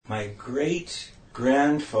My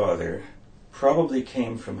great-grandfather probably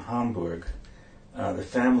came from Hamburg. The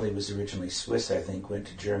family was originally Swiss, I think, went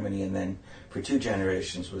to Germany, and then for 2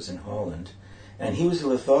 generations was in Holland. And he was a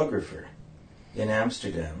lithographer in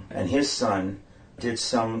Amsterdam. And his son did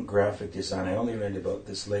some graphic design. I only learned about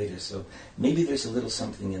this later, so maybe there's a little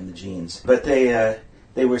something in the genes. But they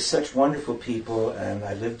were such wonderful people, and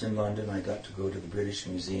I lived in London. I got to go to the British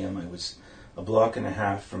Museum. I was a block and a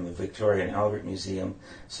half from the Victoria and Albert Museum,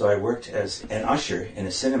 so I worked as an usher in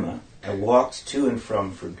a cinema. I walked to and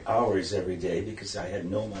from for hours every day because I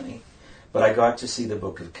had no money. But I got to see the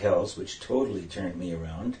Book of Kells, which totally turned me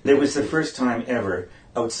around. It was the first time ever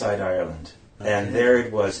outside Ireland. Okay. And there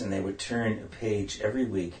it was, and they would turn a page every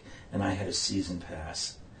week, and I had a season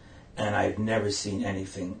pass. And I've never seen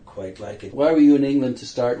anything quite like it. Why were you in England to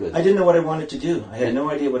start with? I didn't know what I wanted to do. I had no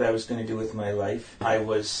idea what I was going to do with my life. I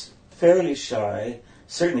was fairly shy,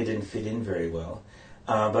 certainly didn't fit in very well.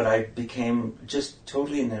 But I became just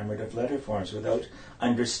totally enamored of letter forms without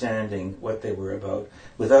understanding what they were about,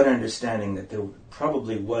 without understanding that there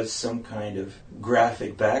probably was some kind of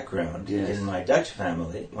graphic background in my Dutch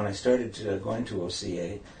family. When I started going to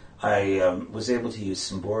OCA, I was able to use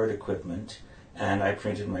some board equipment, and I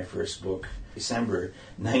printed my first book December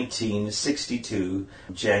 1962,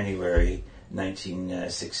 January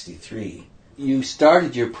 1963. You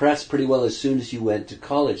started your press pretty well as soon as you went to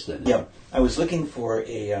college then. Yeah. I was looking for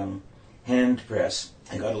a hand press.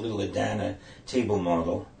 I got a little Adana table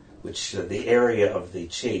model, which the area of the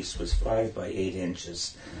chase was 5 by 8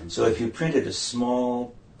 inches. Mm-hmm. So if you printed a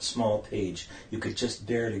small page, you could just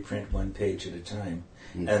barely print 1 page at a time.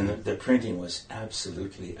 Mm-hmm. And the printing was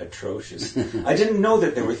absolutely atrocious. I didn't know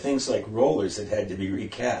that there were things like rollers that had to be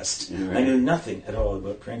recast. Right. I knew nothing at all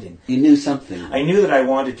about printing. You knew something. I knew that I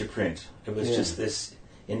wanted to print. It was just this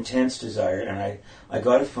intense desire, and I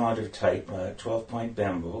got a font of type, 12-point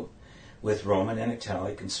Bembo, with Roman and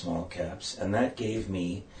italic and small caps, and that gave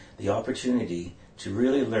me the opportunity to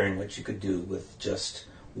really learn what you could do with just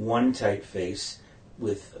one typeface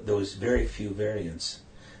with those very few variants.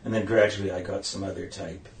 And then gradually I got some other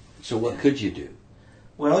type. So what could you do?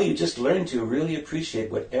 Well, you just learned to really appreciate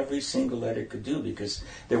what every single letter could do because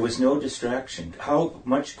there was no distraction. How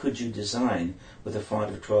much could you design with a font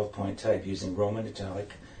of 12-point type using Roman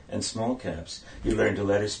italic and small caps? You learn to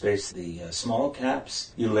letter space the small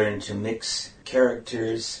caps. You learn to mix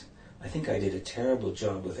characters. I think I did a terrible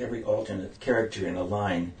job with every alternate character in a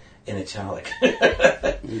line in italic.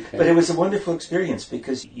 Okay. But it was a wonderful experience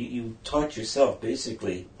because you taught yourself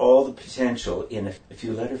basically all the potential in a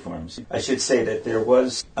few letter forms. I should say that there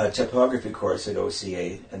was a typography course at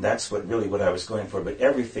OCA, and that's what I was going for, but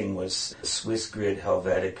everything was Swiss grid,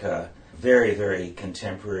 Helvetica, very, very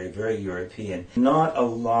contemporary, very European. Not a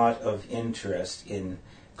lot of interest in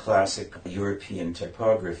classic European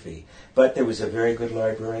typography, but there was a very good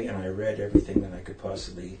library, and I read everything that I could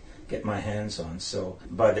possibly get my hands on. So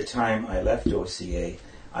by the time I left OCA,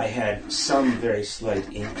 I had some very slight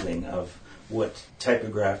inkling of what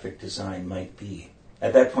typographic design might be.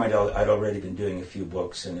 At that point, I'd already been doing a few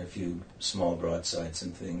books and a few small broadsides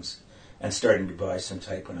and things, and starting to buy some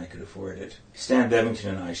type when I could afford it. Stan Bevington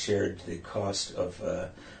and I shared the cost of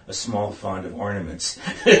a small font of ornaments,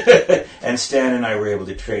 and Stan and I were able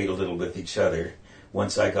to trade a little with each other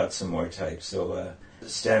once I got some more type. So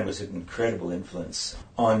Stan was an incredible influence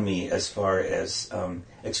on me as far as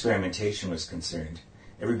experimentation was concerned.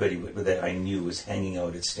 Everybody that I knew was hanging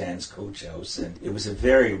out at Stan's coach house, and it was a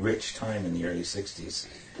very rich time in the early 60s.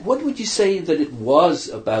 What would you say that it was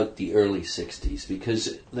about the early 60s?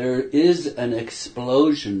 Because there is an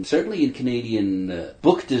explosion, certainly in Canadian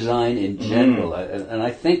book design in general, and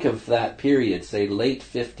I think of that period, say late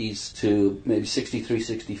 50s to maybe 63,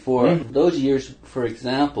 64. Those years, for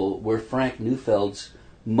example, were Frank Neufeld's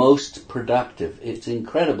most productive. It's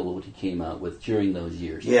incredible what he came out with during those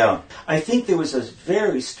years. Yeah. I think there was a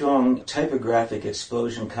very strong typographic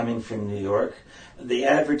explosion coming from New York. The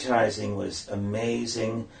advertising was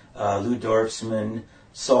amazing. Lou Dorfman,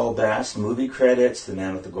 Saul Bass, movie credits, The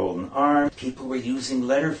Man with the Golden Arm. People were using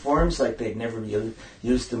letter forms like they'd never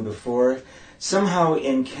used them before. Somehow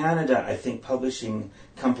in Canada, I think publishing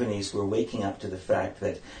companies were waking up to the fact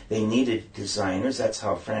that they needed designers. That's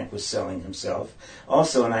how Frank was selling himself.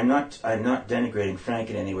 Also, and I'm not denigrating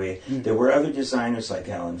Frank in any way, there were other designers like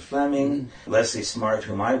Alan Fleming, Leslie Smart,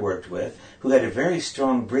 whom I worked with, who had a very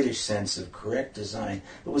strong British sense of correct design,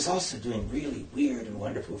 but was also doing really weird and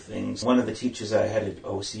wonderful things. One of the teachers I had at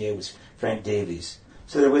OCA was Frank Davies.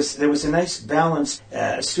 So there was a nice balance.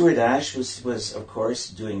 Stuart Ash was of course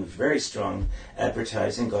doing very strong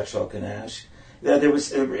advertising, Gottschalk and Ash. There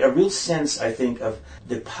was a real sense, I think, of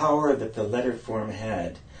the power that the letter form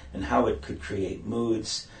had and how it could create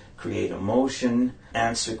moods, create emotion,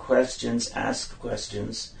 answer questions, ask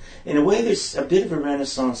questions. In a way, there's a bit of a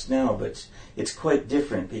renaissance now, but it's quite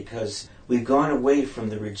different because we've gone away from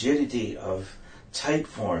the rigidity of type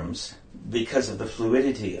forms because of the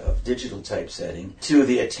fluidity of digital typesetting to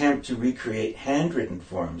the attempt to recreate handwritten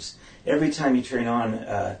forms. Every time you turn on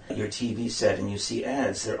your TV set and you see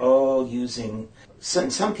ads, they're all using,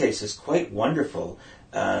 in some cases, quite wonderful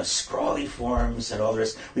scrawly forms and all the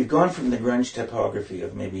rest. We've gone from the grunge typography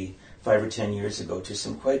of maybe 5 or 10 years ago to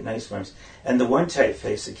some quite nice forms. And the one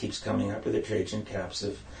typeface that keeps coming up are the Trajan caps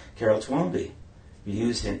of Carol Twombly.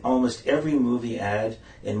 Used in almost every movie ad,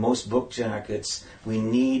 in most book jackets. We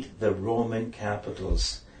need the Roman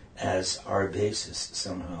capitals as our basis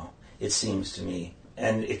somehow, it seems to me.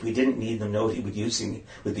 And if we didn't need them, nobody would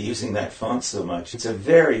be using that font so much. It's a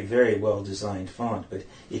very, very well-designed font, but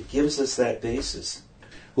it gives us that basis.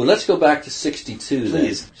 Well, let's go back to 62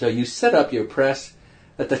 Please. then. So you set up your press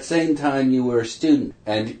at the same time you were a student,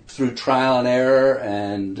 and through trial and error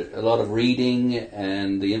and a lot of reading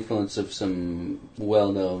and the influence of some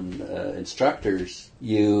well-known instructors,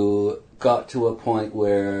 you got to a point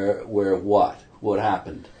where what? What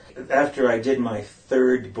happened? After I did my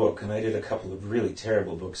third book, and I did a couple of really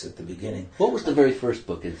terrible books at the beginning. What was the very first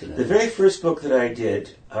book, incidentally? The very first book that I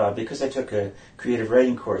did, because I took a creative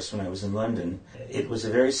writing course when I was in London, it was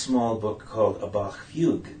a very small book called A Bach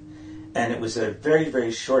Fugue. And it was a very,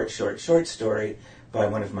 very short story by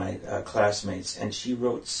one of my classmates, and she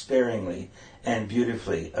wrote sparingly and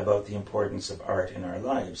beautifully about the importance of art in our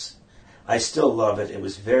lives. I still love it.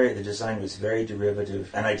 The design was very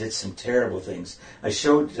derivative, and I did some terrible things. I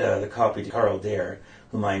showed the copy to Carl Dare,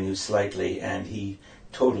 whom I knew slightly, and he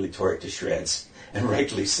totally tore it to shreds, and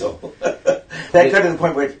rightly so. That got to the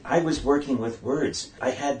point where I was working with words. I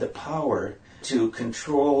had the power to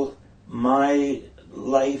control my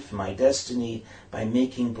life, my destiny, by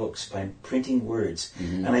making books, by printing words.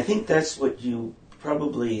 Mm-hmm. And I think that's what you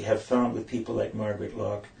probably have found with people like Margaret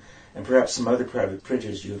Locke and perhaps some other private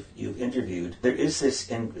printers you've interviewed. There is this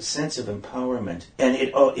sense of empowerment, and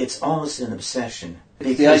it's almost an obsession.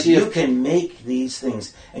 Because you can make these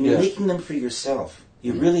things, and you're making them for yourself.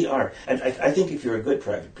 You really are. And I think if you're a good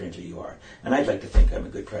private printer, you are. And I'd like to think I'm a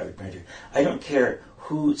good private printer. I don't care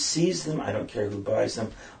who sees them. I don't care who buys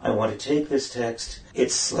them. I want to take this text.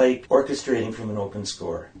 It's like orchestrating from an open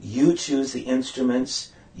score. You choose the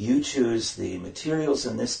instruments. You choose the materials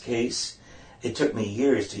in this case. It took me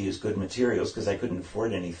years to use good materials because I couldn't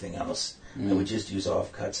afford anything else. I would just use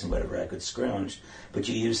offcuts and whatever I could scrounge. But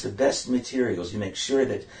you use the best materials. You make sure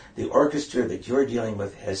that the orchestra that you're dealing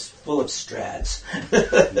with is full of strats.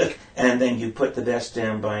 And then you put the best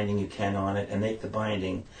damn binding you can on it and make the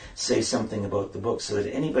binding say something about the book so that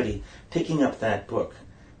anybody picking up that book,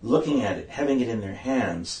 looking at it, having it in their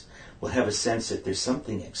hands, will have a sense that there's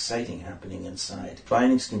something exciting happening inside.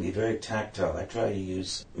 Bindings can be very tactile. I try to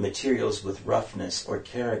use materials with roughness or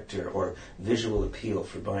character or visual appeal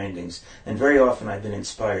for bindings. And very often I've been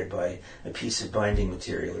inspired by a piece of binding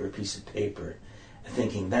material or a piece of paper,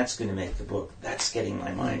 thinking that's going to make the book. That's getting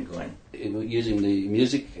my mind going. Using the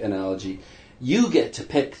music analogy, you get to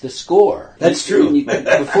pick the score. That's true.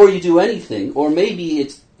 Before you do anything, or maybe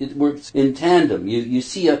it works in tandem. You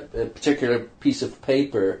see a particular piece of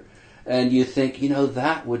paper and you think,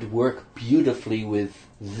 that would work beautifully with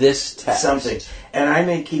this text. Something. And I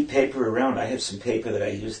may keep paper around. I have some paper that I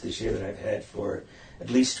used this year that I've had for at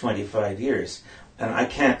least 25 years. And I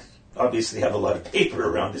can't obviously have a lot of paper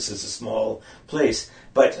around. This is a small place.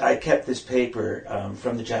 But I kept this paper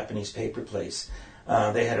from the Japanese paper place.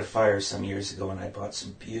 They had a fire some years ago, and I bought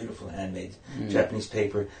some beautiful handmade Japanese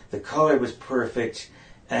paper. The color was perfect.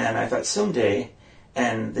 And I thought someday,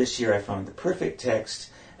 and this year I found the perfect text,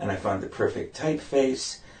 and I found the perfect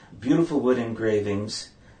typeface, beautiful wood engravings,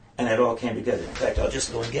 and it all came together. In fact, I'll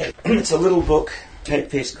just go and get it. It's a little book,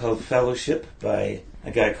 typeface called Fellowship by a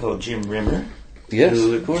guy called Jim Rimmer,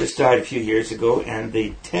 who just died a few years ago, and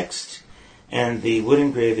the text and the wood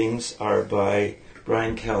engravings are by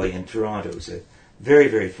Brian Kelly in Toronto, who's a very,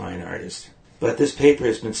 very fine artist. But this paper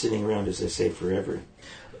has been sitting around, as I say, forever.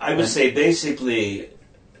 I would say basically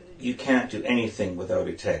you can't do anything without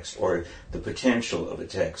a text or the potential of a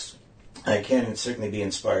text. I can certainly be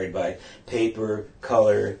inspired by paper,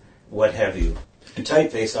 color, what have you. And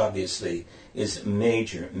typeface, obviously, is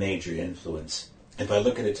major, major influence. If I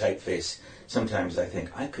look at a typeface, sometimes I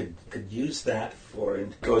think I could use that for,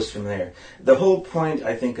 and it goes from there. The whole point,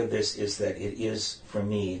 I think, of this is that it is, for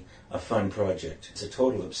me, a fun project. It's a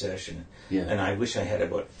total obsession. Yeah. And I wish I had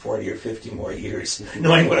about 40 or 50 more years,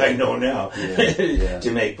 knowing what I know now,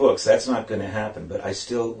 to make books. That's not going to happen, but I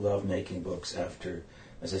still love making books after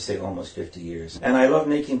as I say, almost 50 years. And I love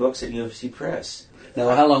making books at U of T Press.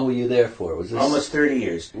 Now, how long were you there for? Was this almost 30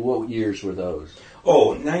 years. What years were those?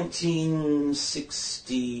 Oh,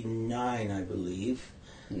 1969, I believe,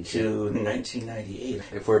 to 1998.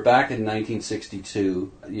 If we're back in 1962,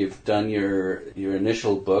 you've done your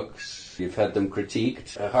initial books. You've had them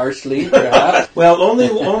critiqued harshly, perhaps. Well,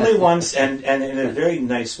 only once, and in a very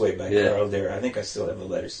nice way by Carl there. I think I still have a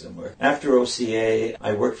letter somewhere. After OCA,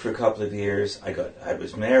 I worked for a couple of years. I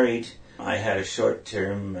was married. I had a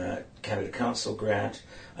short-term Canada Council grant.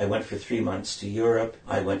 I went for 3 months to Europe.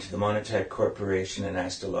 I went to the Monotype Corporation and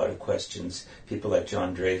asked a lot of questions. People like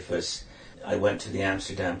John Dreyfus. I went to the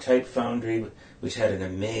Amsterdam Type Foundry, which had an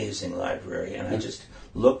amazing library, and I just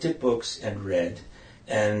looked at books and read.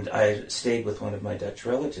 And I stayed with one of my Dutch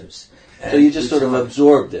relatives. So you just sort of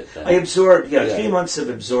absorbed it then? I absorbed, 3 months of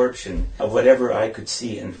absorption of whatever I could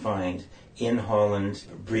see and find in Holland,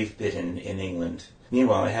 a brief bit in England.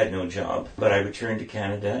 Meanwhile, I had no job, but I returned to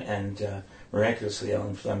Canada, and miraculously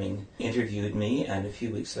Alan Fleming interviewed me, and a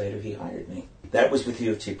few weeks later he hired me. That was with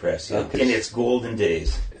U of T Press, in its golden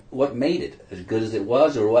days. What made it as good as it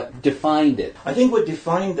was, or what defined it? I think what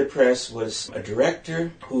defined the press was a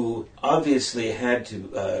director who obviously had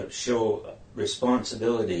to show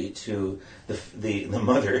responsibility to the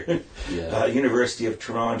mother, University of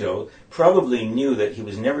Toronto, probably knew that he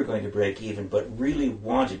was never going to break even, but really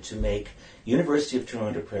wanted to make University of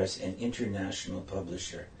Toronto Press an international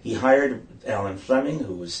publisher. He hired Alan Fleming,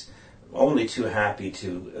 who was only too happy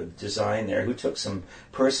to design there, who took some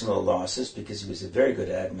personal losses because he was a very good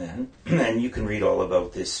ad man. And you can read all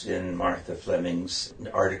about this in Martha Fleming's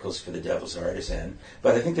articles for the Devil's Artisan.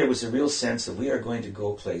 But I think there was a real sense that we are going to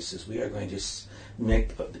go places. We are going to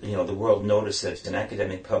make the world notice that an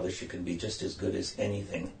academic publisher can be just as good as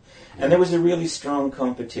anything. And there was a really strong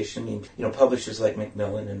competition. I mean, publishers like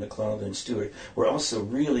Macmillan and MacLeod and Stewart were also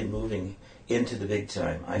really moving into the big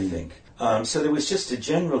time, I think. So there was just a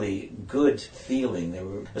generally good feeling. There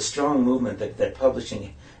was a strong movement that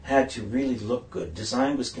publishing had to really look good.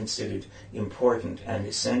 Design was considered important and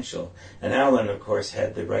essential. And Alan, of course,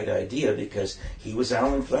 had the right idea because he was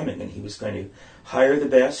Alan Fleming, and he was going to hire the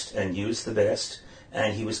best and use the best,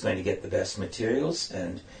 and he was going to get the best materials,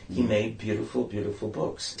 and he made beautiful, beautiful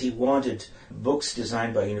books. He wanted books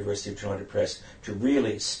designed by University of Toronto Press to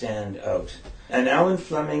really stand out. And Alan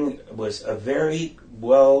Fleming was a very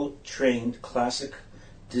well-trained classic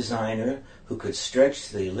designer who could stretch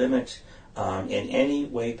the limit in any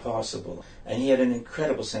way possible. And he had an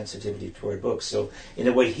incredible sensitivity toward books. So in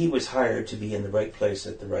a way, he was hired to be in the right place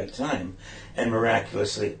at the right time. And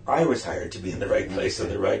miraculously, I was hired to be in the right place at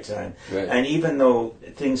the right time. Right. And even though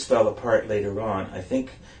things fell apart later on, I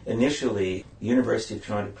think initially, University of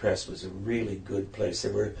Toronto Press was a really good place.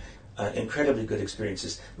 There were incredibly good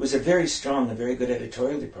experiences. It was a very strong and very good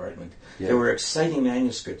editorial department. Yeah. There were exciting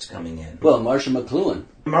manuscripts coming in. Well, Marshall McLuhan.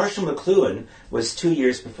 Marshall McLuhan was 2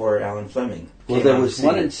 years before Alan Fleming. Well, there was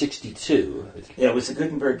one in 1962. Yeah, it was the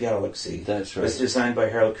Gutenberg Galaxy. That's right. It was designed by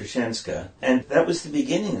Harold Krushenska. And that was the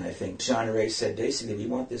beginning, I think. Jean Array said, basically, we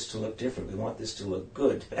want this to look different. We want this to look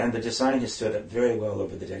good. And the design has stood up very well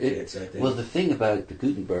over the decades, I think. Well, the thing about the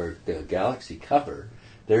Gutenberg Galaxy cover,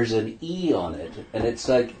 there's an E on it, and it's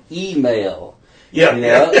like email.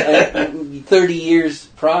 Yeah. 30 years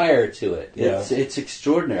prior to it. Yeah. It's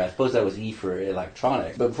extraordinary. I suppose that was E for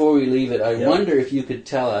electronic. But before we leave it, I wonder if you could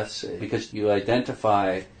tell us, because you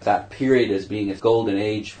identify that period as being a golden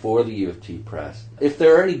age for the U of T Press, if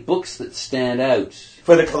there are any books that stand out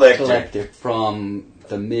for the collector from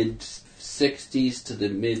the mid-60s to the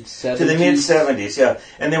mid-70s? To the mid-70s, yeah.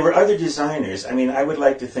 And there were other designers. I mean, I would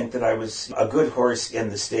like to think that I was a good horse in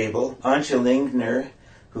the stable. Antje Lingner,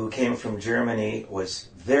 who came from Germany, was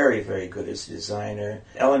very, very good as a designer.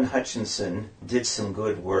 Ellen Hutchinson did some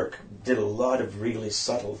good work, did a lot of really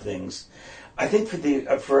subtle things. I think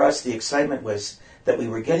for us, the excitement was that we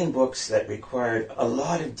were getting books that required a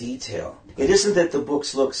lot of detail. It isn't that the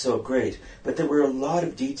books looked so great, but there were a lot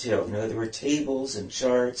of detail. There were tables and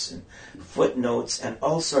charts and footnotes and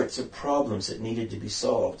all sorts of problems that needed to be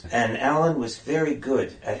solved. And Alan was very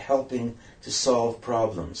good at helping to solve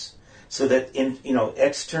problems. So that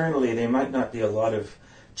externally there might not be a lot of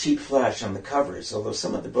cheap flash on the covers, although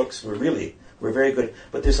some of the books were very good.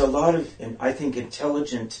 But there's a lot of, I think,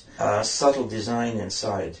 intelligent, subtle design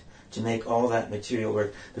inside to make all that material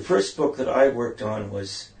work. The first book that I worked on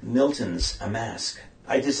was Milton's A Mask.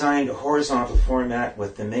 I designed a horizontal format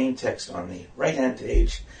with the main text on the right-hand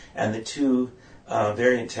page and the two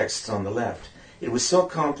variant texts on the left. It was so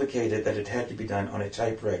complicated that it had to be done on a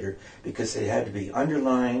typewriter because they had to be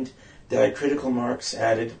underlined, diacritical marks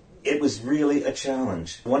added it was really a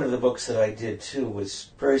challenge. One of the books that I did too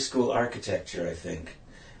was Prairie School Architecture, I think,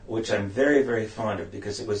 which I'm very, very fond of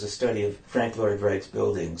because it was a study of Frank Lloyd Wright's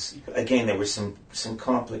buildings. Again, there were some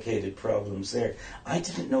complicated problems there. I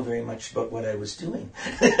didn't know very much about what I was doing.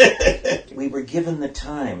 We were given the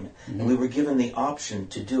time, and we were given the option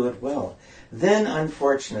to do it well. Then,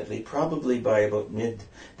 unfortunately, probably by about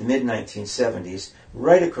the mid-1970s,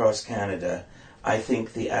 right across Canada, I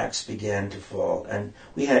think the axe began to fall, and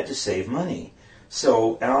we had to save money.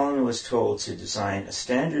 So Alan was told to design a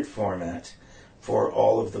standard format for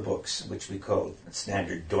all of the books, which we call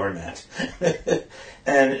standard doormat.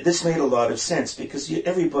 And this made a lot of sense because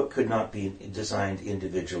every book could not be designed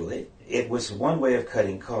individually. It was one way of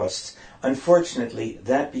cutting costs. Unfortunately,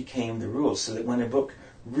 that became the rule, so that when a book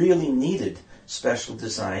really needed special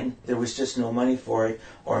design, there was just no money for it,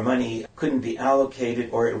 or money couldn't be allocated,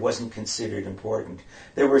 or it wasn't considered important.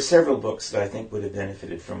 There were several books that I think would have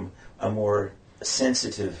benefited from a more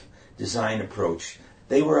sensitive design approach.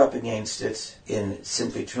 They were up against it in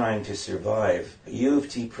simply trying to survive. U of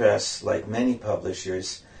T Press, like many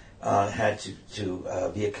publishers, had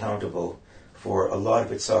to be accountable for a lot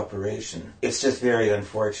of its operation. It's just very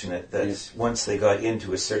unfortunate that once they got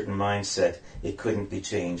into a certain mindset, it couldn't be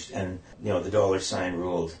changed, and the dollar sign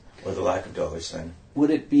ruled, or the lack of dollar sign.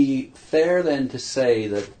 Would it be fair then to say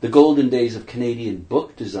that the golden days of Canadian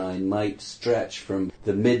book design might stretch from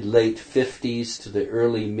the mid-late 50s to the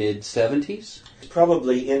early mid-70s?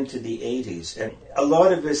 Probably into the 80s. And a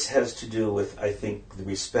lot of this has to do with, I think, the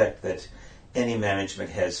respect that any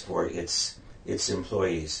management has for its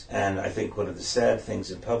employees. And I think one of the sad things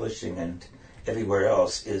in publishing and everywhere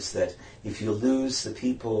else is that if you lose the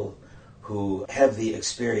people who have the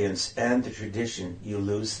experience and the tradition, you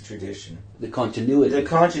lose the tradition. The continuity. The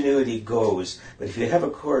continuity goes, but if you have a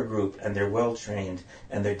core group and they're well trained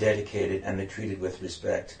and they're dedicated and they're treated with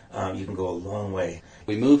respect, you can go a long way.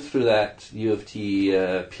 We moved through that U of T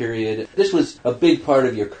period. This was a big part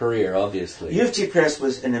of your career, obviously. U of T Press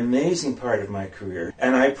was an amazing part of my career,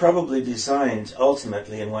 and I probably designed,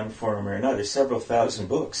 ultimately, in one form or another, several thousand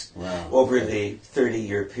books over the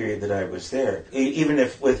 30-year period that I was there. Even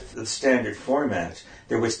if with the standard format,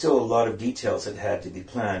 there was still a lot of details that had to be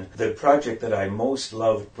planned. The project that I most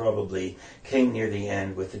loved probably came near the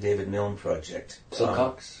end with the David Milne project.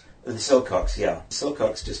 Silcox? The Silcox, yeah.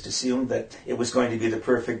 Silcox just assumed that it was going to be the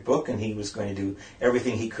perfect book and he was going to do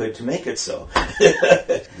everything he could to make it so.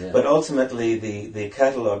 But ultimately, the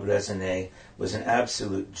catalogue raisonné was an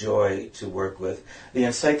absolute joy to work with. The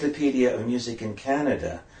Encyclopedia of Music in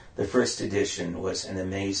Canada, the first edition, was an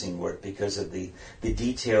amazing work because of the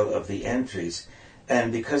detail of the entries.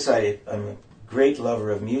 And because I am a great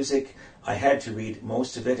lover of music, I had to read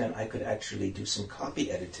most of it, and I could actually do some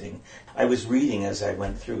copy editing. I was reading as I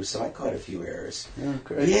went through, so I caught a few errors. Oh,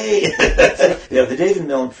 great. Yay! The David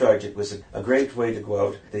Milne project was a great way to go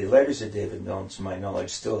out. The letters of David Milne, to my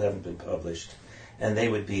knowledge, still haven't been published, and they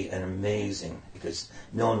would be an amazing, because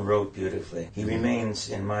Milne wrote beautifully. He remains,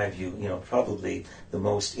 in my view, probably the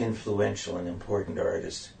most influential and important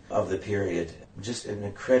artist of the period. Just an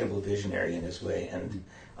incredible visionary in his way, and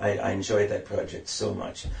I enjoyed that project so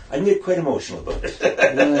much. I can get quite emotional about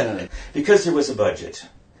it. Because there was a budget,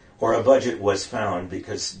 or a budget was found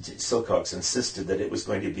because Silcox insisted that it was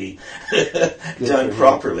going to be done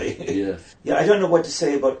properly. Yeah, I don't know what to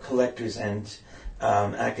say about collectors and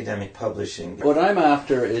academic publishing. What I'm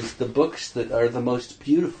after is the books that are the most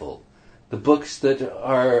beautiful, the books that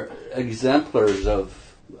are exemplars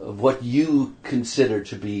of what you consider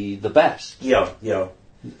to be the best. Yeah.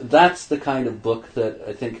 That's the kind of book that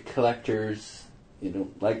I think collectors,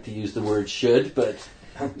 like to use the word should, but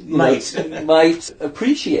might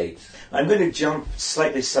appreciate. I'm going to jump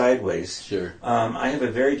slightly sideways. Sure. I have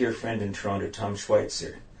a very dear friend in Toronto, Tom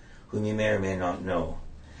Schweitzer, whom you may or may not know.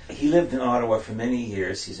 He lived in Ottawa for many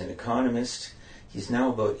years. He's an economist. He's now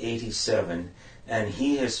about 87, and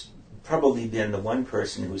he has probably been the one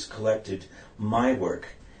person who's collected my work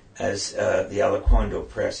as the Aliquando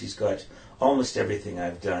press. He's got almost everything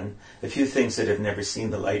I've done, a few things that have never seen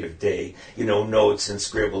the light of day, notes and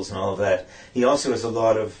scribbles and all of that. He also has a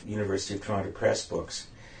lot of University of Toronto Press books.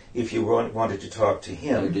 If you wanted to talk to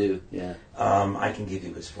him, I do, yeah. I can give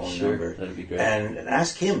you his phone number. That'd be great. And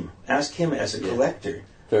ask him as a collector.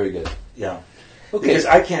 Very good. Yeah. Okay. Because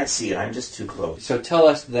I can't see it, I'm just too close. So tell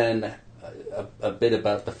us then a bit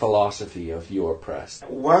about the philosophy of your press.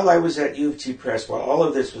 While I was at U of T Press, while all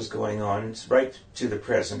of this was going on, right to the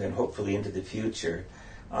present and hopefully into the future,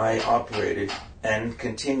 I operated and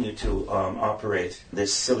continue to operate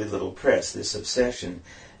this silly little press, this obsession.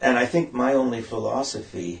 And I think my only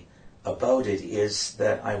philosophy about it is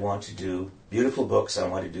that I want to do beautiful books. I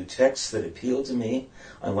want to do texts that appeal to me.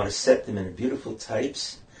 I want to set them in beautiful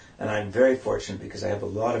types. And I'm very fortunate because I have a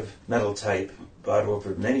lot of metal type bought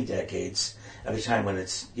over many decades at a time when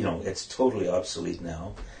it's totally obsolete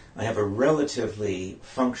now. I have a relatively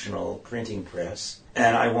functional printing press,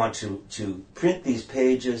 and I want to print these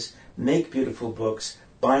pages, make beautiful books,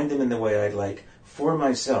 bind them in the way I'd like for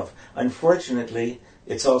myself. Unfortunately,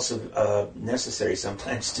 it's also necessary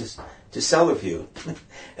sometimes to sell a few.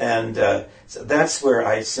 And so that's where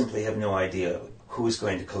I simply have no idea who's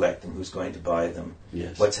going to collect them, who's going to buy them,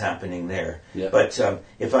 what's happening there. Yep. But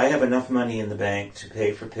if I have enough money in the bank to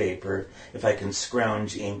pay for paper, if I can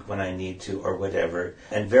scrounge ink when I need to or whatever,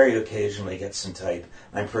 and very occasionally get some type,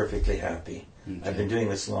 I'm perfectly happy. Okay. I've been doing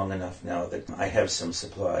this long enough now that I have some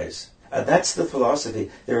supplies. That's the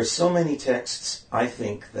philosophy. There are so many texts, I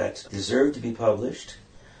think, that deserve to be published.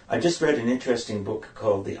 I just read an interesting book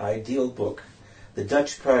called The Ideal Book, The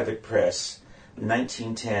Dutch Private Press,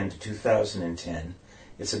 1910 to 2010.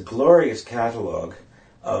 It's a glorious catalogue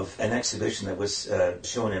of an exhibition that was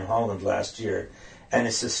shown in Holland last year, and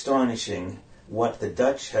it's astonishing what the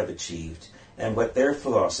Dutch have achieved and what their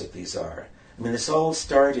philosophies are. I mean, this all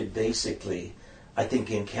started basically, I think,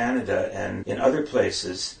 in Canada and in other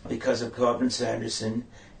places because of Cobb and Sanderson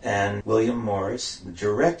and William Morris,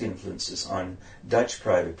 direct influences on Dutch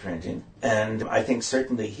private printing. And I think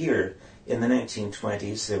certainly here, in the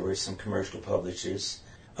 1920s, there were some commercial publishers.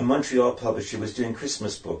 A Montreal publisher was doing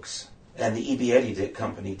Christmas books, and the E.B. Eddy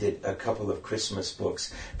Company did a couple of Christmas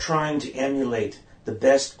books, trying to emulate the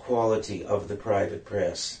best quality of the private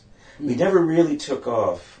press. We never really took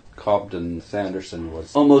off. Cobden Sanderson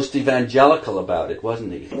was almost evangelical about it,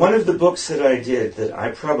 wasn't he? One of the books that I did that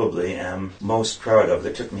I probably am most proud of,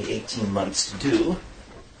 that took me 18 months to do,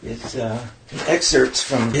 is excerpts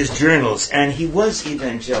from his journals. And he was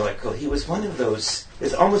evangelical. He was one of those,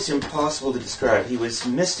 it's almost impossible to describe. He was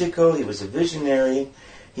mystical, he was a visionary.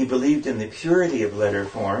 He believed in the purity of letter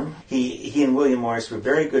form. He and William Morris were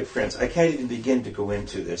very good friends. I can't even begin to go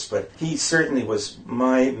into this, but he certainly was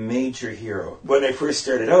my major hero when I first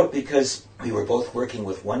started out, because we were both working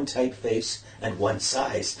with one typeface and one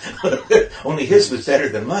size. Only his was better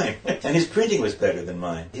than mine, and his printing was better than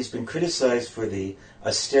mine. He's been criticized for the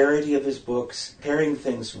austerity of his books, paring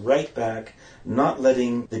things right back, not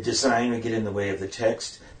letting the designer get in the way of the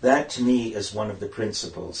text. That, to me, is one of the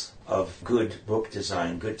principles of good book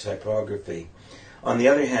design, good typography. On the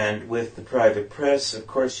other hand, with the private press, of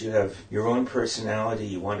course, you have your own personality.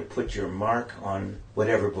 You want to put your mark on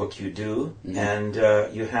whatever book you do, and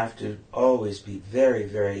you have to always be very,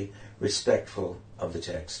 very respectful of the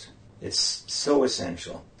text. It's so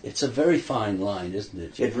essential. It's a very fine line, isn't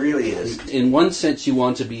it? It really is. In one sense, you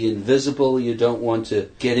want to be invisible. You don't want to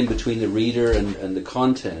get in between the reader and the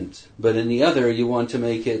content. But in the other, you want to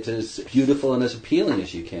make it as beautiful and as appealing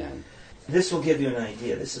as you can. This will give you an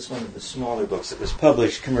idea. This is one of the smaller books that was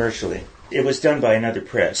published commercially. It was done by another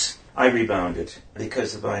press. I rebound it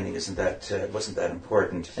because the binding wasn't that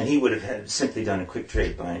important, and he would have simply done a quick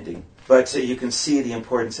trade binding. But you can see the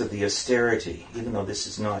importance of the austerity, even though this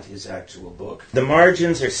is not his actual book. The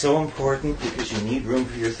margins are so important because you need room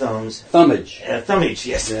for your thumbs. Thumbage. Thumbage,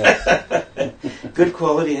 yes. Good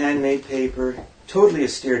quality handmade paper, totally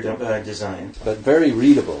austere design. But very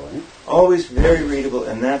readable, eh? Always very readable,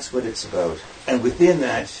 and that's what it's about. And within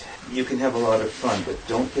that, you can have a lot of fun, but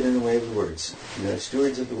don't get in the way of the words. You're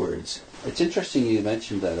stewards of the words. It's interesting you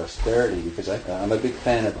mentioned that austerity, because I'm a big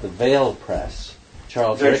fan of the Veil Press.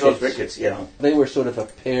 Charles Ricketts, yeah. They were sort of a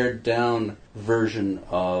pared down version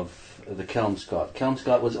of the Kelmscott.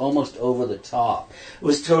 Kelmscott was almost over the top. It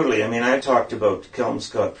was totally. I mean, I talked about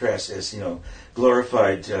Kelmscott Press as,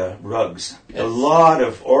 glorified rugs. Yes. A lot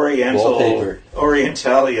of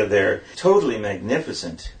Orientalia there. Totally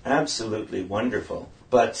magnificent. Absolutely wonderful.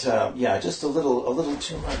 But, just a little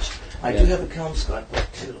too much. I do have a Kelmscott book,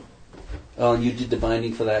 too. Oh, and you did the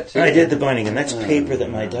binding for that, too? I did the binding, and that's paper that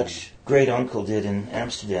my Dutch great-uncle did in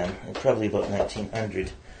Amsterdam, probably about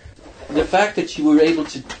 1900. The fact that you were able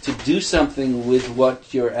to do something with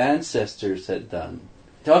what your ancestors had done.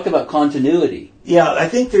 Talk about continuity. Yeah, I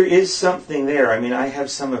think there is something there. I mean, I have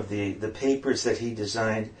some of the papers that he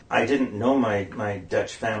designed. I didn't know my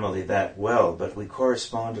Dutch family that well, but we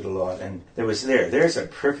corresponded a lot, and there's a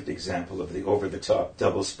perfect example of the over-the-top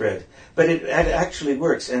double spread. But it actually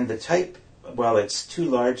works, and the type, while it's too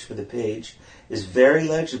large for the page, is very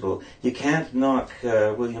legible. You can't knock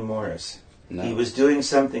William Morris. No. He was doing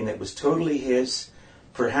something that was totally his,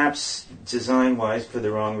 perhaps design-wise for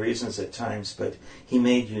the wrong reasons at times, but he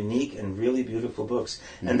made unique and really beautiful books.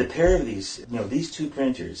 Mm-hmm. And the pair of these, these two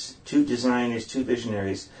printers, two designers, two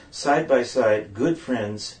visionaries, side by side, good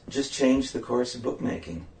friends, just changed the course of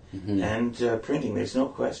bookmaking and printing. There's no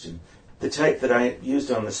question. The type that I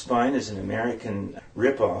used on the spine is an American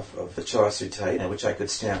rip-off of the Chaucer type, which I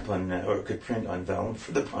could stamp on, or could print on vellum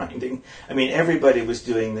for the binding. I mean, everybody was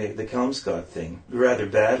doing the Kelmscott thing rather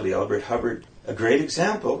badly. Albert Hubbard, a great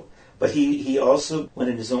example, but he also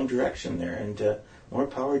went in his own direction there, and more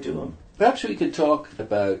power to him. Perhaps we could talk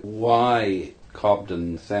about why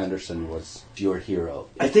Cobden Sanderson was your hero.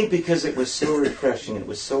 I think because it was so refreshing, it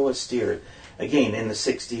was so austere. Again, in the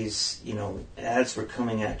 60s, ads were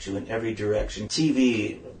coming at you in every direction.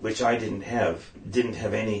 TV, which I didn't have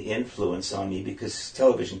any influence on me because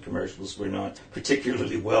television commercials were not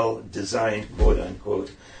particularly well designed, quote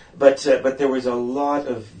unquote. But there was a lot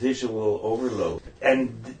of visual overload.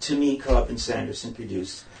 And to me, Cobden Sanderson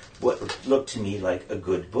produced what looked to me like a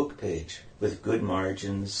good book page with good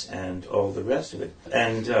margins and all the rest of it.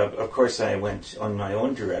 And of course I went on my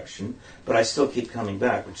own direction, but I still keep coming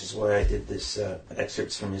back, which is why I did this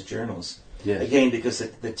excerpts from his journals. Yes. Again, because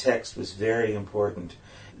the text was very important.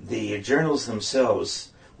 The journals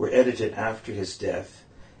themselves were edited after his death,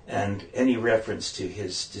 and any reference to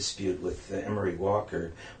his dispute with Emery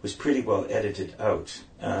Walker was pretty well edited out.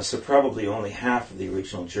 So probably only half of the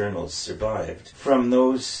original journals survived. From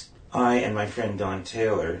those, I and my friend Don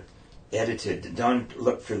Taylor edited. Don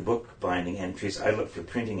looked for the book binding entries, I looked for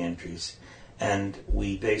printing entries, and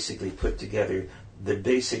we basically put together the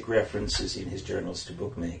basic references in his journals to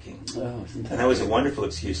bookmaking. Oh, and that was a wonderful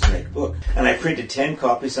excuse to make a book. And I printed 10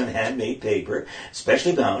 copies on handmade paper,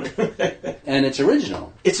 specially bound. And it's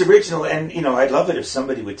original. It's original, and I'd love it if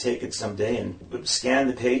somebody would take it someday and scan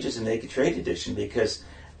the pages and make a trade edition, because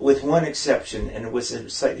with one exception, and it was a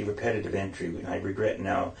slightly repetitive entry, and I regret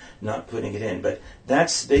now not putting it in, but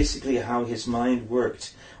that's basically how his mind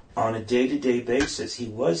worked on a day-to-day basis. He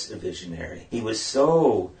was a visionary. He was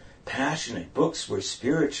so passionate. Books were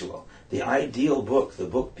spiritual. The ideal book, the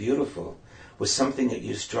book beautiful, was something that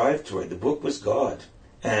you strive toward. The book was God.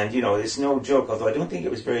 And, it's no joke, although I don't think it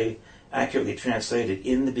was very accurately translated.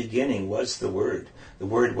 In the beginning was the Word. The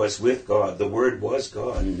Word was with God. The Word was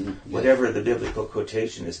God. Mm-hmm. Whatever the biblical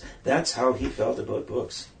quotation is. That's how he felt about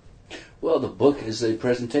books. Well, the book is a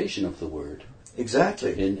presentation of the Word.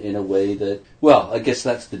 Exactly. In a way that, well, I guess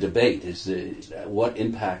that's the debate, is what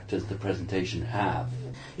impact does the presentation have?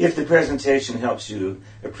 If the presentation helps you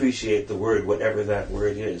appreciate the Word, whatever that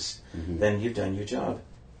word is, then you've done your job.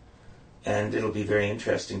 And it'll be very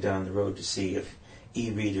interesting down the road to see if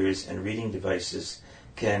e-readers and reading devices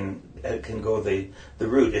can go the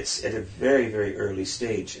route. It's at a very, very early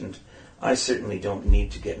stage, and I certainly don't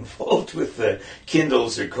need to get involved with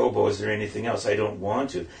Kindles or Kobos or anything else. I don't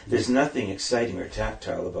want to. There's nothing exciting or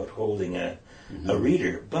tactile about holding a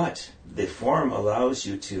reader, but the form allows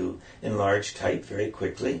you to enlarge type very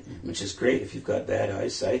quickly, which is great if you've got bad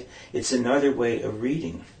eyesight. It's another way of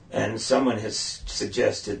reading. And someone has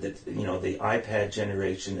suggested that, the iPad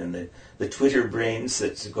generation and the Twitter brains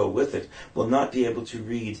that go with it will not be able to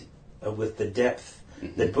read with the depth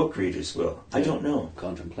that book readers will. Yeah. I don't know.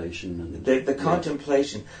 Contemplation. And the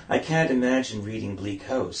contemplation. I can't imagine reading Bleak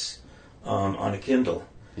House on a Kindle.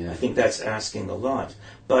 Yeah. I think that's asking a lot.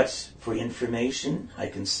 But for information, I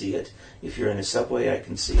can see it. If you're in a subway, I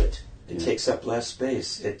can see it. It takes up less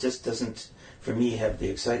space. It just doesn't, for me, have the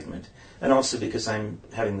excitement. And also because I'm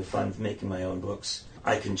having the fun of making my own books.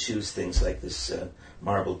 I can choose things like this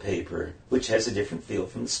marble paper, which has a different feel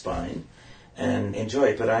from the spine, and enjoy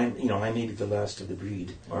it. But I may be the last of the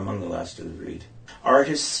breed, or among the last of the breed.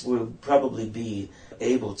 Artists will probably be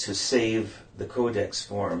able to save the codex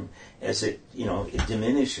form as it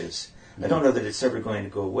diminishes. I don't know that it's ever going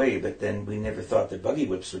to go away, but then we never thought that buggy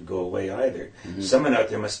whips would go away either. Someone out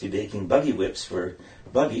there must be making buggy whips for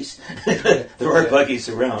buggies. There are buggies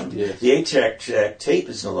around. Yes. The 8-track tape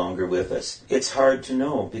is no longer with us. It's hard to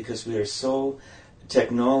know because we are so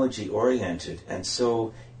technology-oriented and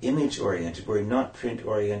so image-oriented. We're not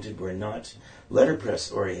print-oriented. We're not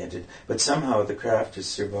letterpress-oriented. But somehow the craft has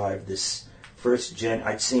survived this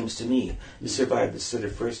it seems to me, survived this sort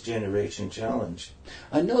of first-generation challenge.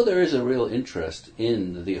 I know there is a real interest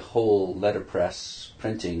in the whole letterpress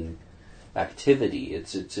printing activity.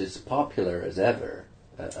 It's as popular as ever,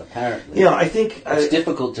 apparently. Yeah, I think it's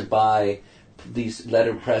difficult to buy these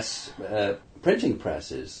letterpress printing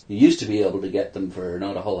presses. You used to be able to get them for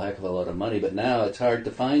not a whole heck of a lot of money, but now it's hard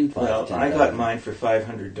to find. Well, I got mine for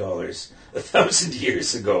 $500 1,000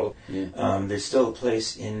 years ago. Yeah. There's still a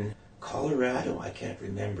place in Colorado, I can't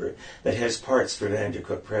remember, that has parts for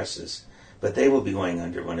Vandercook presses. But they will be going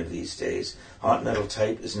under one of these days. Hot metal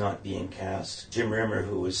type is not being cast. Jim Rimmer,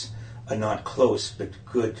 who was a not close but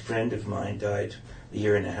good friend of mine, died a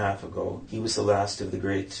year and a half ago. He was the last of the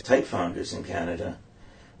great type founders in Canada.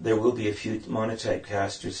 There will be a few monotype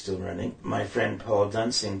casters still running. My friend Paul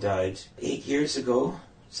Dunsing died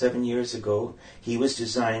 7 years ago. He was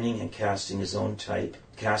designing and casting his own type,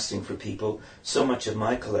 casting for people. So much of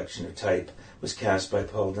my collection of type was cast by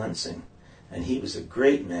Paul Dunsing, and he was a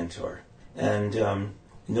great mentor. And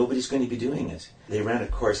nobody's going to be doing it. They ran a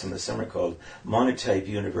course in the summer called Monotype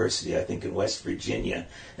University, I think in West Virginia,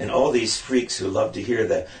 and all these freaks who love to hear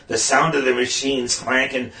the sound of the machines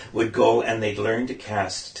clanking would go and they'd learn to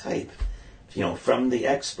cast type, from the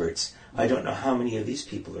experts. I don't know how many of these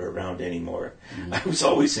people are around anymore. Mm-hmm. I was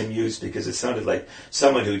always amused because it sounded like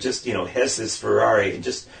someone who just, has this Ferrari and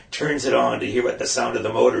just turns it on to hear what the sound of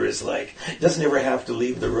the motor is like. Doesn't ever have to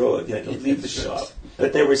leave the road, leave the shop.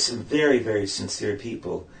 But there were some very, very sincere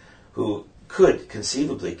people who could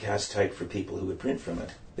conceivably cast type for people who would print from it.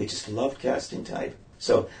 They just loved casting type.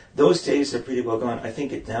 So those days are pretty well gone. I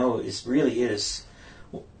think it now really is.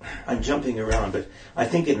 I'm jumping around, but I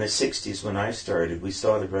think in the 60s when I started, we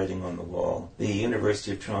saw the writing on the wall. The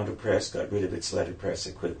University of Toronto Press got rid of its letterpress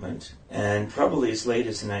equipment, and probably as late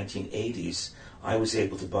as the 1980s, I was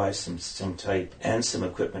able to buy some type and some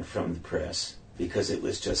equipment from the press because it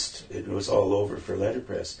was all over for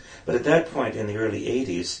letterpress. But at that point in the early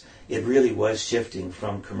 80s, it really was shifting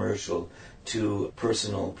from commercial to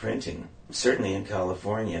personal printing. Certainly in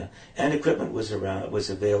California, and equipment was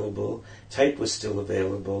available, type was still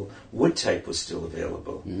available, wood type was still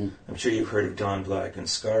available. Mm-hmm. I'm sure you've heard of Don Black in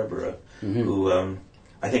Scarborough, mm-hmm. who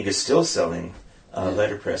I think is still selling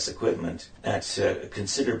letterpress equipment at a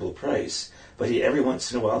considerable price, but every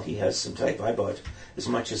once in a while he has some type. I bought as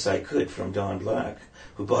much as I could from Don Black,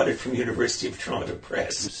 who bought it from University of Toronto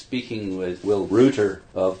Press. Speaking with Will Rueter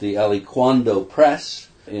of the Aliquando Press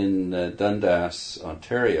in Dundas,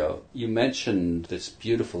 Ontario, you mentioned this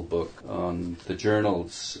beautiful book on the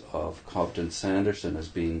journals of Cobden Sanderson as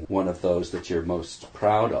being one of those that you're most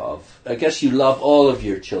proud of. I guess you love all of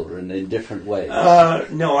your children in different ways.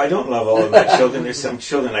 No, I don't love all of my children. There's some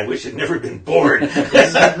children I wish had never been born.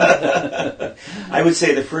 I would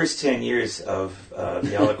say the first 10 years of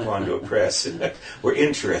the Aliquando Press were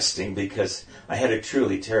interesting because I had a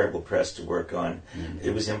truly terrible press to work on. Mm-hmm.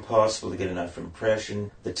 It was impossible to get enough impression.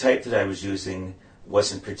 The type that I was using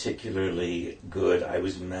wasn't particularly good. I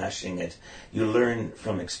was mashing it. You learn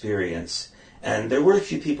from experience. And there were a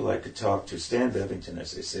few people I could talk to. Stan Bevington,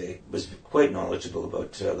 as I say, was quite knowledgeable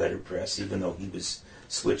about letterpress, even though he was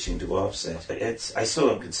switching to offset. I still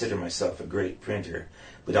don't consider myself a great printer,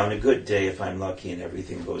 but on a good day, if I'm lucky and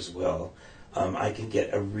everything goes well, I can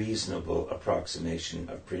get a reasonable approximation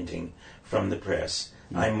of printing from the press.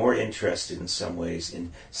 Mm-hmm. I'm more interested in some ways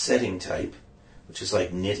in setting type, which is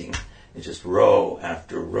like knitting. It's just row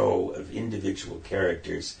after row of individual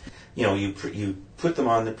characters. You put them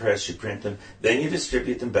on the press, you print them, then you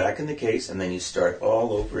distribute them back in the case, and then you start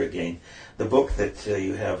all over again. The book that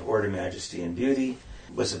you have, Order, Majesty, and Beauty,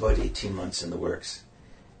 was about 18 months in the works.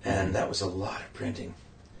 And that was a lot of printing.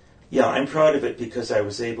 Yeah, I'm proud of it because I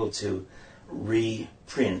was able to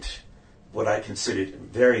reprint what I considered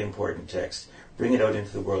very important text, bring it out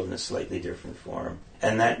into the world in a slightly different form.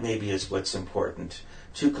 And that maybe is what's important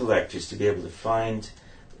to collectors, to be able to find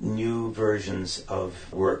new versions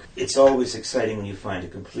of work. It's always exciting when you find a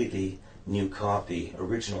completely new copy,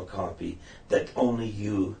 original copy, that only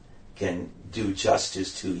you can do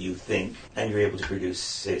justice to, you think, and you're able to produce,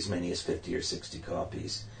 say, as many as 50 or 60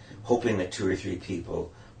 copies, hoping that 2 or 3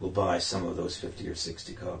 people will buy some of those 50 or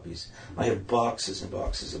 60 copies. I have boxes and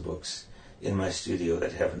boxes of books in my studio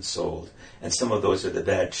that haven't sold, and some of those are the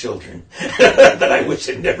bad children that I wish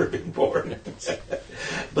had never been born.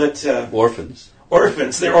 But orphans.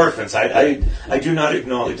 Orphans, they're orphans. I do not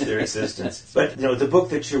acknowledge their existence. But the book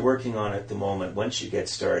that you're working on at the moment, once you get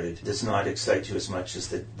started, does not excite you as much as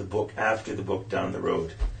the book after the book down the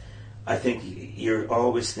road. I think you're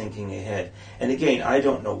always thinking ahead. And again, I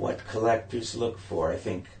don't know what collectors look for. I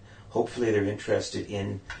think hopefully they're interested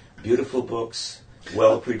in beautiful books,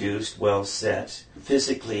 well-produced, well-set,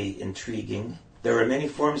 physically intriguing. There are many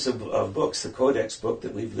forms of books. The Codex book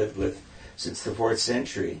that we've lived with since the 4th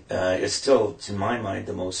century is still, to my mind,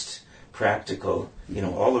 the most practical.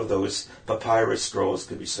 All of those papyrus scrolls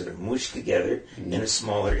could be sort of mushed together in a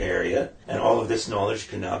smaller area, and all of this knowledge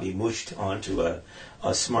can now be mushed onto a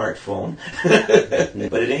smartphone.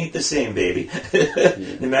 But it ain't the same, baby.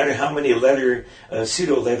 No matter how many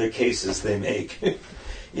pseudo-leather cases they make.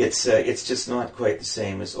 It's just not quite the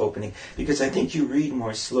same as opening, because I think you read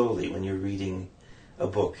more slowly when you're reading a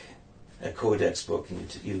book, a codex book,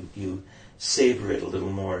 and you savor it a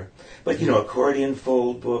little more. But, accordion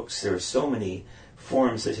fold books, there are so many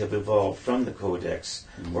forms that have evolved from the codex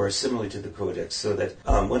or are similar to the codex, so that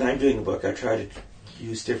when I'm doing a book, I try to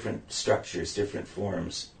use different structures, different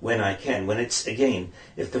forms when I can. When it's, again,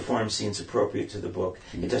 if the form seems appropriate to the book,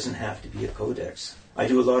 it doesn't have to be a codex. I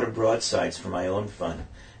do a lot of broadsides for my own fun,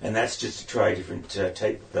 and that's just to try different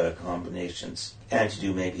type combinations and to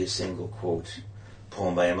do maybe a single quote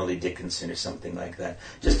poem by Emily Dickinson or something like that,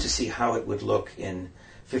 just to see how it would look in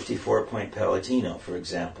 54-point Palatino, for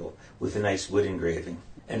example, with a nice wood engraving.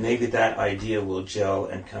 And maybe that idea will gel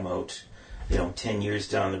and come out, 10 years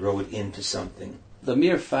down the road into something. The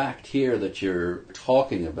mere fact here that you're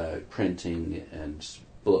talking about printing and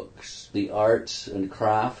books, the arts and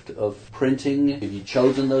craft of printing, have you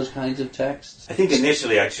chosen those kinds of texts? I think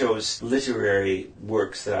initially I chose literary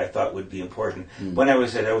works that I thought would be important. When I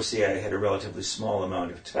was at OC, I had a relatively small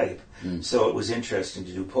amount of type, so it was interesting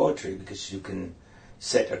to do poetry because you can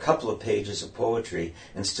set a couple of pages of poetry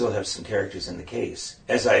and still have some characters in the case.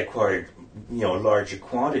 As I acquired, larger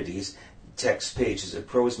quantities, text pages of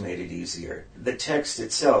prose made it easier. The text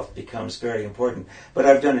itself becomes very important, but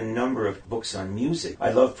I've done a number of books on music. I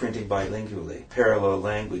love printing bilingually, parallel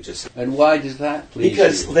languages. And why does that please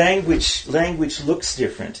Because you? language looks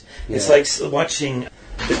different. Yeah. It's like watching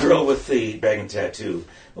The Girl with the Dragon Tattoo,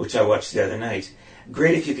 which I watched the other night.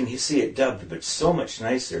 Great if you can see it dubbed, but so much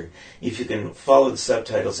nicer if you can follow the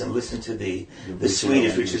subtitles and listen to the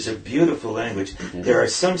Swedish, which is a beautiful language. Mm-hmm. There are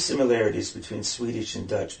some similarities between Swedish and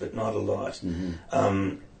Dutch, but not a lot.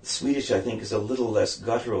 Mm-hmm. Swedish, I think, is a little less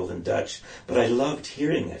guttural than Dutch, but I loved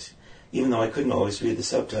hearing it, even though I couldn't always read the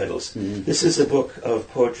subtitles. Mm-hmm. This is a book of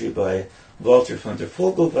poetry by Walter van der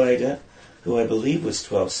Vogelweide, who I believe was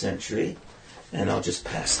 12th century, and I'll just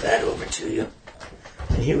pass that over to you.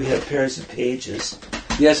 And here we have pairs of pages.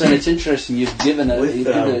 Yes, and it's interesting. You've given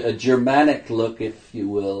a Germanic look, if you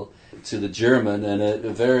will, to the German, and a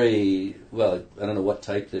very, well, I don't know what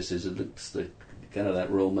type this is. It looks like kind of that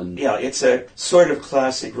Roman. Yeah, it's a sort of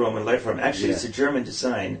classic Roman letter form. Actually, It's a German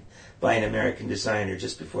design by an American designer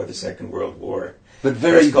just before the Second World War. But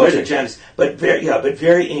very British. But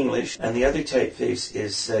very English. And the other typeface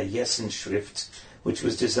is Jessenschrift, which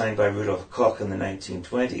was designed by Rudolf Koch in the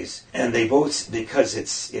 1920s. And they both, because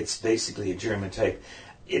it's basically a German type,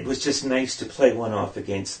 it was just nice to play one off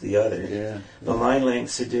against the other. Yeah. The line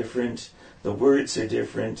lengths are different, the words are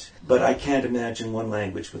different, but I can't imagine one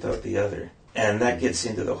language without the other. And that gets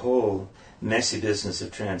into the whole messy business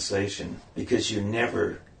of translation, because you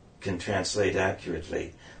never can translate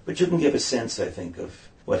accurately. But you can give a sense, I think, of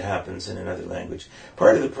what happens in another language.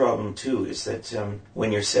 Part of the problem, too, is that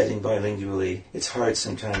when you're setting bilingually, it's hard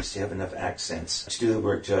sometimes to have enough accents to do the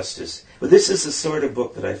work justice. But this is the sort of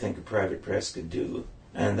book that I think a private press could do,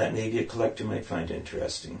 and that maybe a collector might find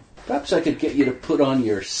interesting. Perhaps I could get you to put on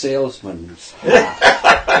your salesman's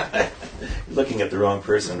hat. Looking at the wrong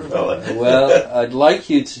person, fella. Well, I'd like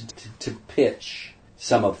you to pitch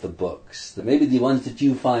some of the books, maybe the ones that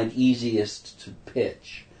you find easiest to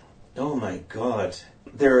pitch. Oh, my God.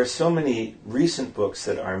 There are so many recent books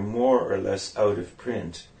that are more or less out of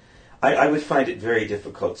print. I would find it very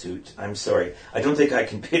difficult to... I'm sorry. I don't think I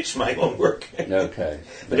can pitch my own work. Okay.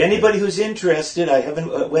 But anybody who's interested, I have a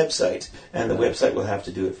website, and the website will have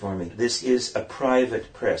to do it for me. This is a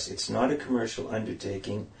private press. It's not a commercial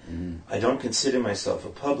undertaking. Mm-hmm. I don't consider myself a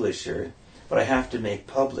publisher, but I have to make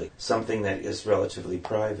public something that is relatively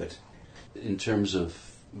private. In terms of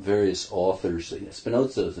various authors,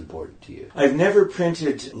 Spinoza is important to you. I've never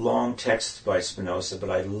printed long texts by Spinoza, but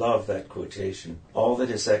I love that quotation. All that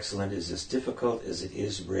is excellent is as difficult as it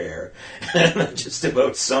is rare. And that just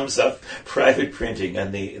about sums up private printing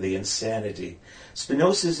and the insanity.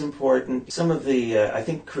 Spinoza is important. Some of the, I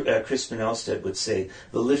think Crispin Elstead would say,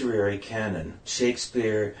 the literary canon.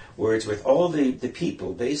 Shakespeare, Wordsworth, all the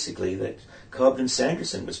people, basically, that Cobden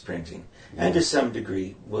Sanderson was printing. And to some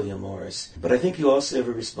degree, William Morris. But I think you also have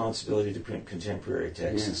a responsibility to print contemporary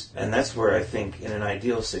texts. Yeah. And that's where I think, in an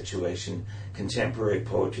ideal situation, contemporary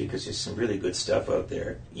poetry, because there's some really good stuff out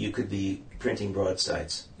there, you could be printing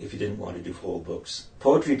broadsides if you didn't want to do whole books.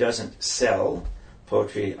 Poetry doesn't sell.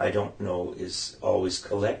 Poetry, I don't know, is always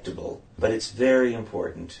collectible. But it's very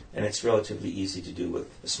important, and it's relatively easy to do with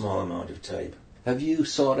a small amount of type. Have you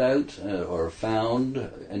sought out or found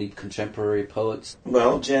any contemporary poets?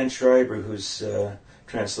 Well, Jan Schreiber, whose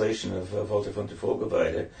translation of Walter van der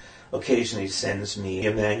Vogelweide occasionally sends me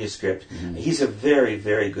a manuscript. Mm-hmm. He's a very,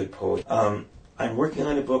 very good poet. I'm working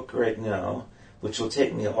on a book right now, which will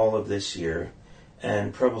take me all of this year,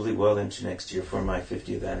 and probably well into next year for my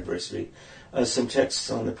 50th anniversary, some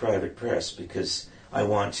texts on the private press, because I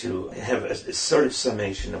want to have a sort of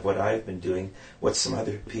summation of what I've been doing, what some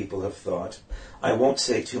other people have thought. I won't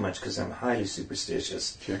say too much because I'm highly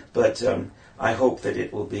superstitious, sure. But I hope that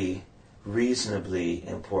it will be reasonably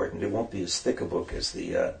important. It won't be as thick a book as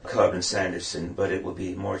the Cobb and Sanderson, but it will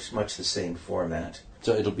be much the same format.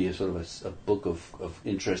 So it'll be a sort of a book of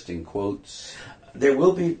interesting quotes? There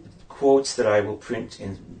will be quotes that I will print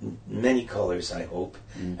in many colors, I hope,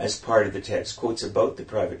 as part of the text. Quotes about the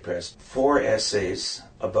private press. 4 essays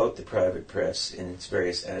about the private press in its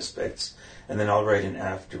various aspects, and then I'll write an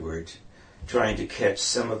afterward, trying to catch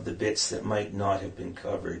some of the bits that might not have been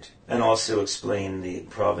covered, and also explain the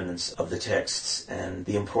provenance of the texts and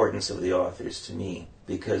the importance of the authors to me,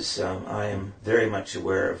 because I am very much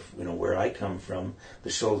aware of where I come from, the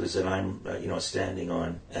shoulders that I'm standing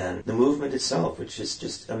on, and the movement itself, which is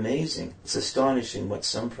just amazing. It's astonishing what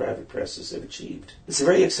some private presses have achieved. It's a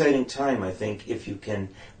very exciting time, I think, if you can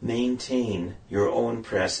maintain your own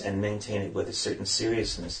press and maintain it with a certain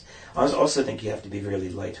seriousness. I also think you have to be really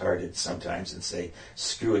lighthearted sometimes and say,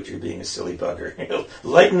 screw it, you're being a silly bugger.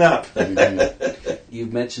 Lighten up.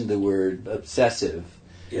 You've mentioned the word obsessive.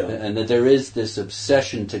 Yeah. And that there is this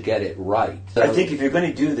obsession to get it right. I think if you're going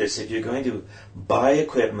to do this, if you're going to buy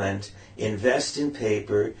equipment, invest in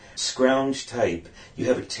paper, scrounge type, you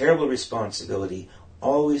have a terrible responsibility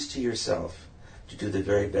always to yourself to do the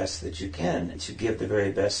very best that you can, and to give the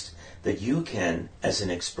very best that you can as an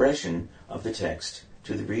expression of the text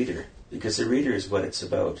to the reader, because the reader is what it's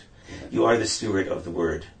about. You are the steward of the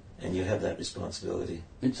word, and you have that responsibility.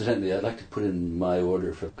 Incidentally, I'd like to put in my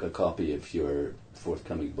order for a copy of your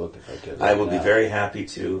forthcoming book, if I could. I will be very happy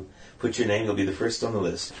to put your name. You'll be the first on the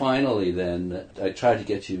list. Finally, then, I tried to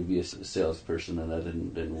get you to be a salesperson, and that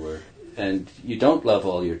didn't work. And you don't love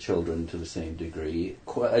all your children to the same degree.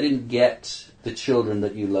 I didn't get the children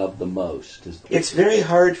that you love the most. It's very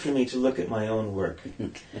hard for me to look at my own work.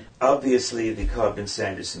 Obviously, the Cobb and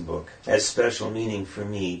Sanderson book has special meaning for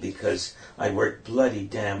me because I worked bloody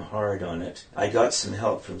damn hard on it. I got some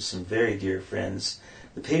help from some very dear friends.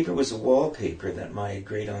 The paper was a wallpaper that my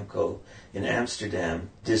great-uncle in Amsterdam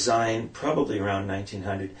designed probably around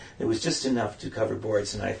 1900. It was just enough to cover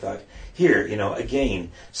boards, and I thought, here,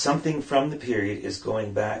 again, something from the period is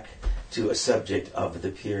going back to a subject of the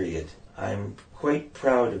period. I'm quite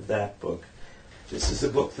proud of that book. This is a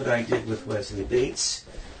book that I did with Wesley Bates,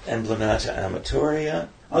 Emblemata Amatoria.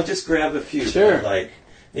 I'll just grab a few Sure. if I like.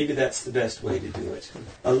 Maybe that's the best way to do it.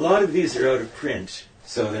 A lot of these are out of print,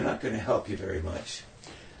 so they're not going to help you very much.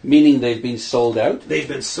 Meaning they've been sold out? They've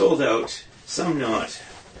been sold out, some not.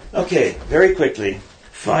 Okay, very quickly.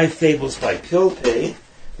 5 Fables by Pilpay,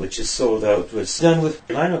 which is sold out, was done with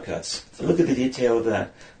lino cuts. Look at the detail of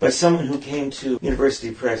that. By someone who came to University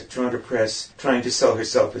Press, Toronto Press, trying to sell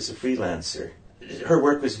herself as a freelancer. Her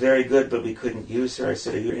work was very good, but we couldn't use her. I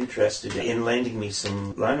said, are you interested in lending me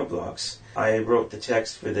some lino blocks? I wrote the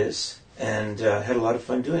text for this and had a lot of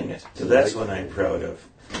fun doing it. So that's one I'm proud of.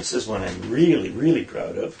 This is one I'm really, really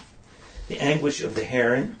proud of. The Anguish of the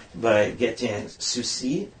Heron by Gaetan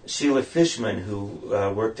Soucy. Sheila Fishman, who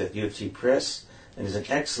worked at U of T Press and is an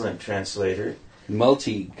excellent translator.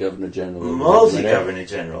 Multi-Governor General. Multi-Governor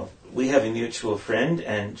General. We have a mutual friend,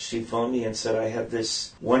 and she phoned me and said, I have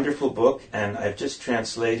this wonderful book, and I've just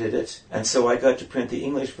translated it. And so I got to print the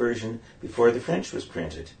English version before the French was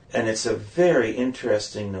printed. And it's a very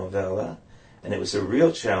interesting novella. And it was a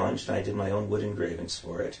real challenge, and I did my own wood engravings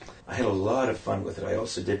for it. I had a lot of fun with it. I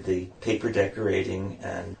also did the paper decorating,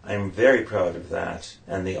 and I'm very proud of that.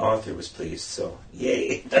 And the author was pleased, so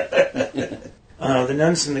yay! The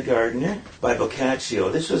Nuns and the Gardener by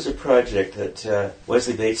Boccaccio. This was a project that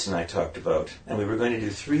Wesley Bates and I talked about. And we were going to do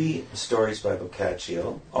 3 stories by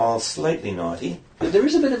Boccaccio, all slightly naughty. There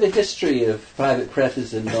is a bit of a history of private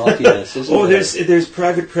presses and naughtiness, isn't there? There's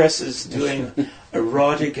private presses doing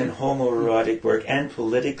erotic and homoerotic work and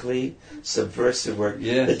politically subversive work.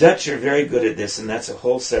 Yes. The Dutch are very good at this, and that's a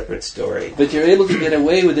whole separate story. But you're able to get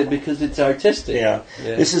away with it because it's artistic. Yeah.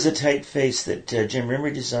 This is a typeface that Jim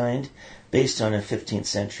Rimmer designed based on a 15th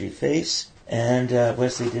century face. And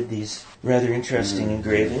Wesley did these rather interesting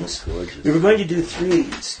engravings. Gorgeous. We were going to do 3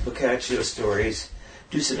 Boccaccio stories,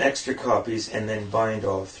 do some extra copies, and then bind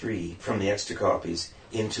all 3 from the extra copies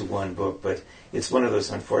into one book. But it's one of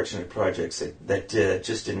those unfortunate projects that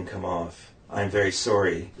just didn't come off. I'm very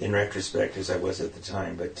sorry in retrospect, as I was at the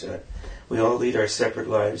time. But we all lead our separate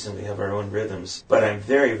lives and we have our own rhythms. But I'm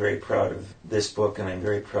very, very proud of this book, and I'm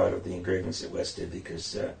very proud of the engravings that Wes did,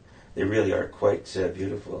 because They really are quite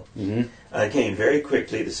beautiful. Mm-hmm. Again, very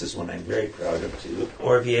quickly, this is one I'm very proud of too.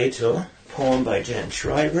 Orvieto, poem by Jan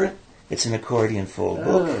Schreiber. It's an accordion fold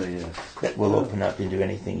book that will open up into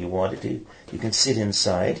anything you want it to. You can sit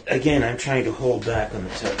inside. Again, I'm trying to hold back on the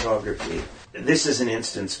typography. This is an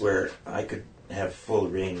instance where I could have full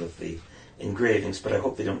reign with the engravings, but I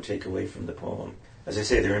hope they don't take away from the poem. As I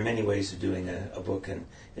say, there are many ways of doing a book, and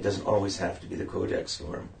it doesn't always have to be the codex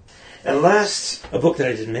form. And last, a book that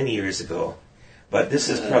I did many years ago, but this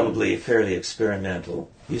is probably fairly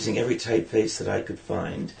experimental, using every typeface that I could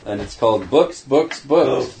find. And it's called Books, Books,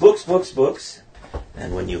 Books. Books, Books, Books.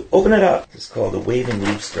 And when you open it up, it's called a waving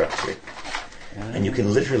leaf structure. And you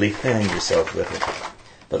can literally fan yourself with it.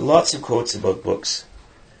 But lots of quotes about books,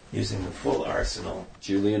 using the full arsenal.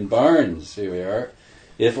 Julian Barnes, here we are.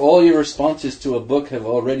 If all your responses to a book have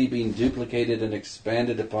already been duplicated and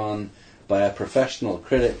expanded upon by a professional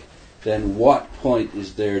critic, then what point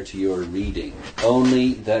is there to your reading?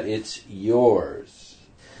 Only that it's yours.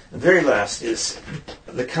 The very last is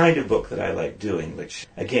the kind of book that I like doing, which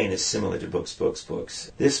again is similar to Books, Books,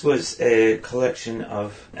 Books. This was a collection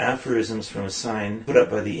of aphorisms from a sign put up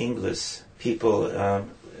by the English people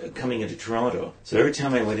coming into Toronto. So every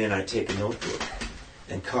time I went in, I'd take a notebook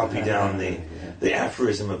and copy down the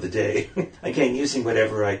aphorism of the day. Again, using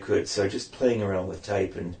whatever I could, so just playing around with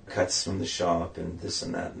type and cuts from the shop and this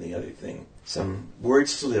and that and the other thing. Some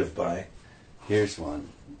words to live by. Here's one.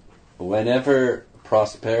 Whenever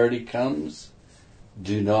prosperity comes,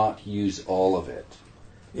 do not use all of it.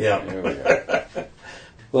 Yeah. There we are.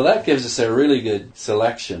 Well, that gives us a really good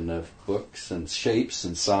selection of books and shapes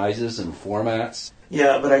and sizes and formats.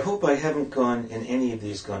 Yeah, but I hope I haven't gone, in any of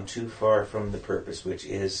these, gone too far from the purpose, which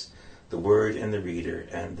is the word and the reader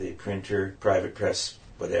and the printer, private press,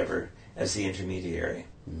 whatever, as the intermediary.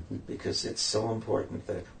 Mm-hmm. Because it's so important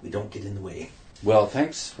that we don't get in the way. Well,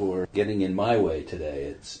 thanks for getting in my way today.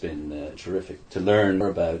 It's been terrific to learn more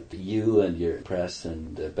about you and your press,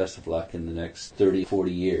 and best of luck in the next 30,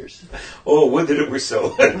 40 years. Oh, would that it were so.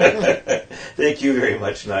 Thank you very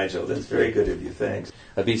much, Nigel. That's very good of you. Thanks.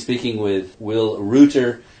 I've been speaking with Will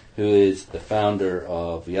Rueter, who is the founder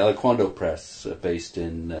of the Aliquando Press, based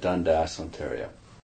in Dundas, Ontario.